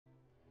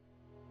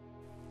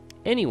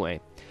Anyway,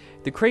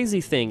 the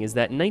crazy thing is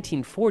that in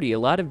 1940, a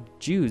lot of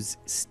Jews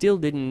still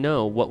didn't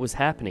know what was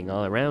happening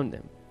all around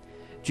them.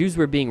 Jews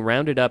were being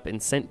rounded up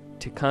and sent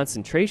to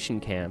concentration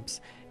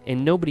camps,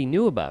 and nobody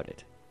knew about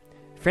it.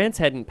 France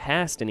hadn't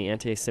passed any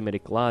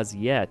anti-Semitic laws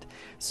yet,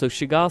 so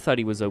Chagall thought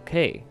he was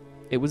okay.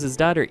 It was his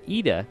daughter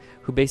Ida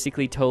who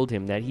basically told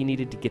him that he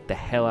needed to get the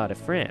hell out of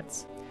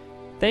France.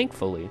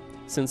 Thankfully,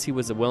 since he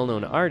was a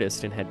well-known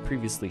artist and had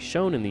previously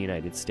shown in the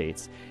United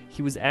States,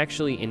 he was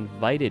actually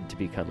invited to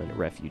become a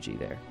refugee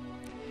there.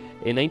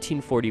 In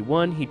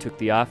 1941, he took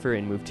the offer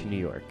and moved to New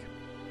York.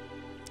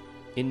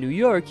 In New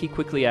York, he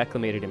quickly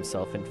acclimated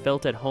himself and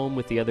felt at home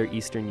with the other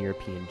Eastern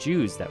European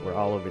Jews that were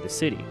all over the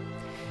city.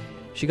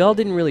 Chagall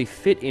didn't really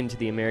fit into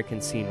the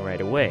American scene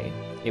right away.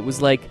 It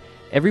was like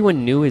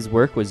everyone knew his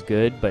work was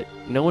good, but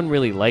no one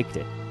really liked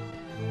it.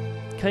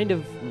 Kind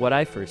of what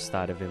I first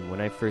thought of him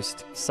when I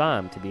first saw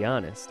him, to be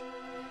honest.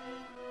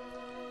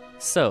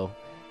 So,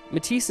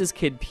 Matisse's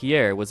kid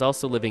Pierre was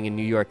also living in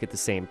New York at the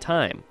same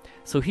time,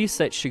 so he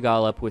set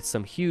Chagall up with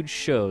some huge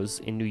shows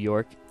in New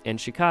York and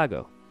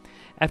Chicago.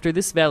 After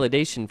this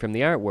validation from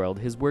the art world,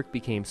 his work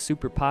became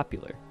super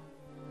popular.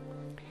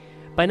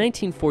 By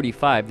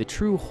 1945, the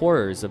true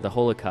horrors of the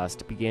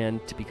Holocaust began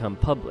to become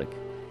public,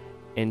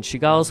 and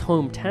Chagall's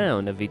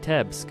hometown of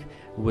Vitebsk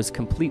was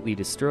completely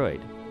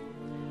destroyed.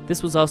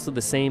 This was also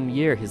the same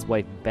year his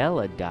wife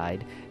Bella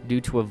died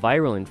due to a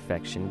viral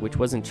infection which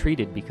wasn't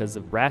treated because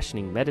of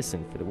rationing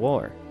medicine for the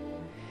war.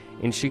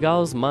 In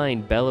Chagall's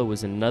mind, Bella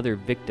was another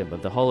victim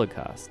of the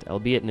Holocaust,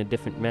 albeit in a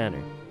different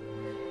manner.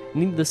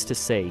 Needless to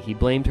say, he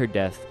blamed her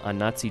death on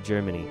Nazi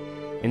Germany,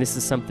 and this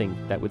is something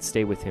that would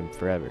stay with him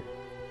forever.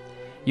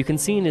 You can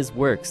see in his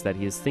works that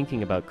he is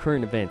thinking about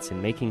current events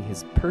and making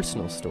his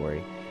personal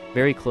story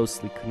very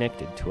closely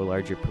connected to a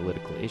larger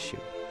political issue.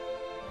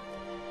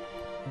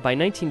 By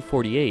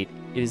 1948,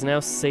 it is now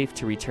safe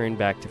to return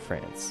back to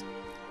France,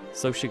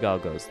 so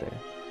Chagall goes there.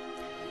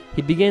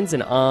 He begins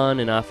an on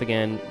and off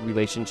again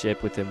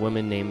relationship with a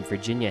woman named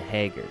Virginia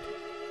Haggard.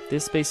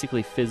 This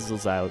basically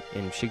fizzles out,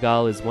 and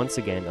Chagall is once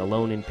again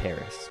alone in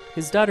Paris.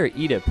 His daughter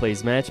Ida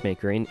plays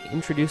matchmaker and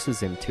introduces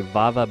him to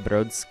Vava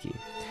Brodsky,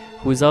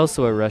 who is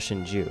also a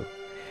Russian Jew.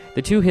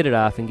 The two hit it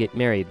off and get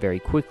married very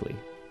quickly.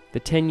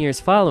 The 10 years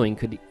following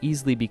could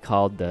easily be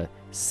called the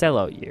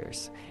sellout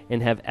years,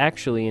 and have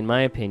actually, in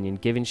my opinion,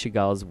 given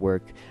Chagall's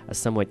work a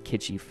somewhat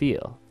kitschy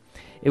feel.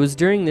 It was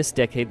during this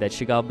decade that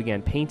Chagall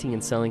began painting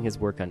and selling his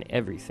work on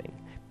everything.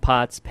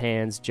 Pots,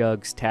 pans,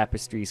 jugs,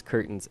 tapestries,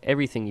 curtains,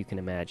 everything you can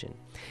imagine.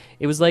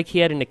 It was like he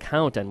had an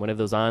account on one of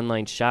those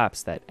online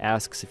shops that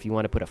asks if you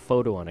want to put a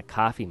photo on a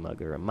coffee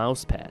mug or a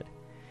mouse pad.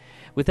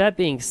 With that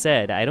being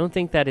said, I don't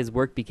think that his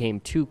work became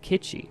too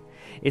kitschy.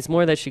 It's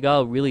more that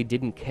Chagall really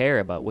didn't care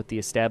about what the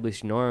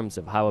established norms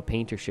of how a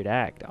painter should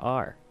act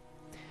are.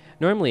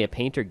 Normally a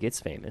painter gets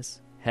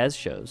famous, has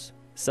shows,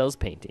 sells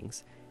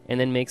paintings, and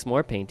then makes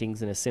more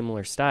paintings in a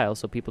similar style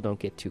so people don't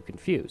get too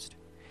confused.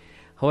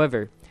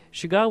 However,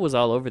 Chagall was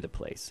all over the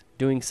place,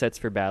 doing sets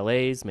for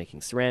ballets,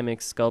 making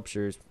ceramics,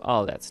 sculptures,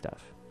 all that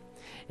stuff.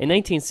 In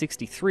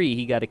 1963,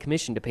 he got a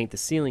commission to paint the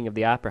ceiling of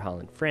the Opera Hall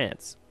in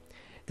France.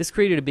 This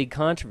created a big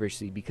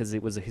controversy because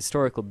it was a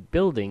historical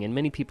building and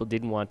many people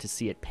didn't want to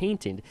see it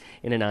painted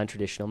in a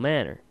non-traditional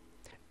manner.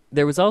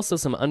 There was also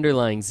some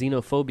underlying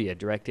xenophobia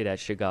directed at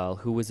Chagall,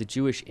 who was a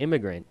Jewish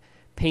immigrant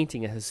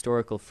painting a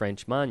historical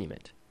French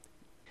monument.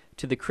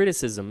 To the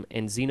criticism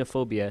and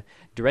xenophobia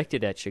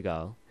directed at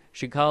Chagall,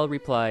 Chagall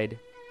replied,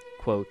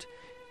 quote,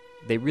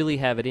 "They really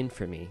have it in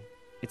for me.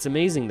 It's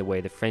amazing the way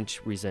the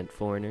French resent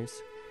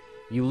foreigners.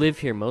 You live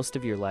here most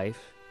of your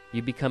life,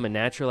 you become a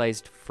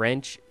naturalized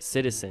French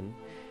citizen,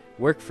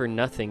 work for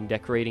nothing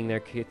decorating their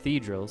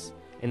cathedrals,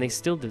 and they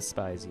still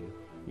despise you.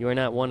 You are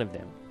not one of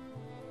them."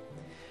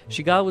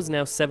 Chagall was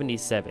now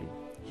 77.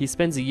 He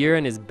spends a year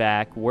on his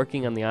back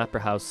working on the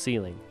Opera House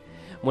ceiling.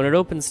 When it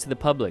opens to the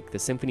public, the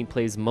symphony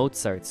plays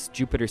Mozart's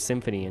Jupiter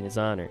Symphony in his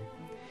honor.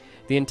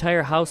 The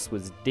entire house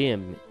was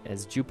dim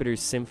as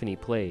Jupiter's symphony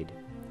played.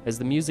 As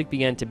the music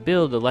began to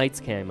build, the lights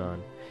came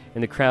on,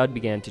 and the crowd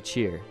began to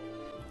cheer.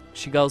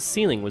 Chagall's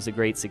ceiling was a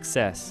great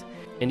success,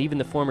 and even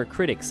the former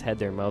critics had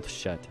their mouths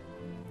shut.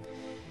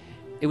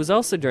 It was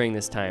also during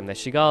this time that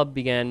Chagall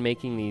began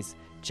making these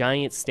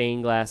giant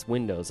stained glass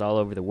windows all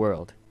over the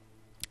world.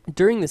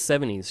 During the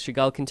 70s,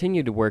 Chagall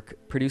continued to work,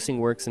 producing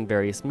works in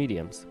various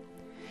mediums.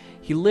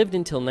 He lived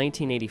until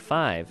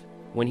 1985,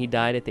 when he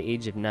died at the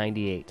age of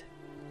 98.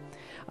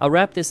 I'll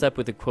wrap this up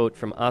with a quote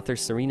from author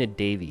Serena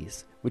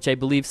Davies, which I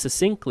believe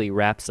succinctly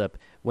wraps up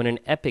what an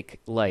epic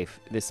life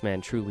this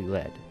man truly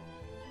led.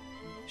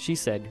 She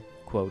said,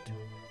 quote,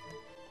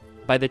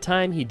 "By the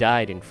time he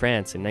died in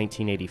France in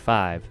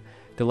 1985,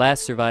 the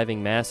last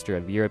surviving master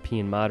of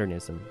European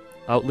modernism,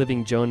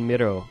 outliving Joan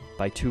Miró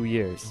by 2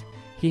 years,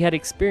 he had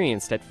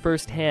experienced at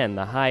first hand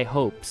the high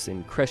hopes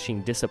and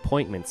crushing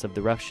disappointments of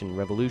the Russian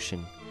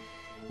Revolution,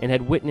 and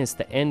had witnessed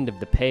the end of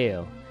the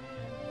Pale,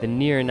 the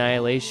near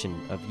annihilation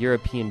of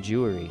European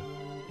Jewry,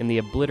 and the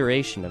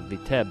obliteration of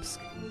Vitebsk,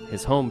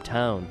 his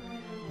hometown,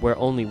 where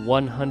only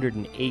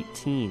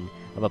 118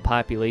 of a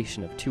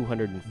population of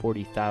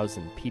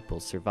 240,000 people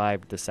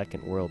survived the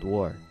Second World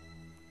War.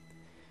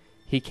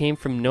 He came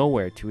from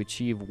nowhere to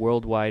achieve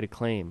worldwide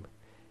acclaim,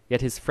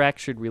 yet his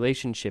fractured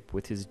relationship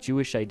with his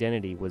Jewish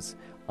identity was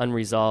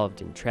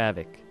unresolved and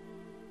tragic.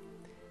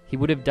 He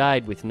would have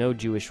died with no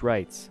Jewish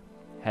rights,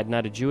 had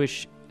not a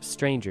Jewish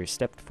stranger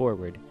stepped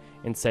forward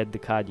and said the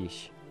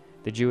Kaddish,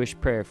 the Jewish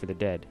prayer for the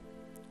dead,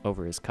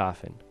 over his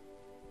coffin.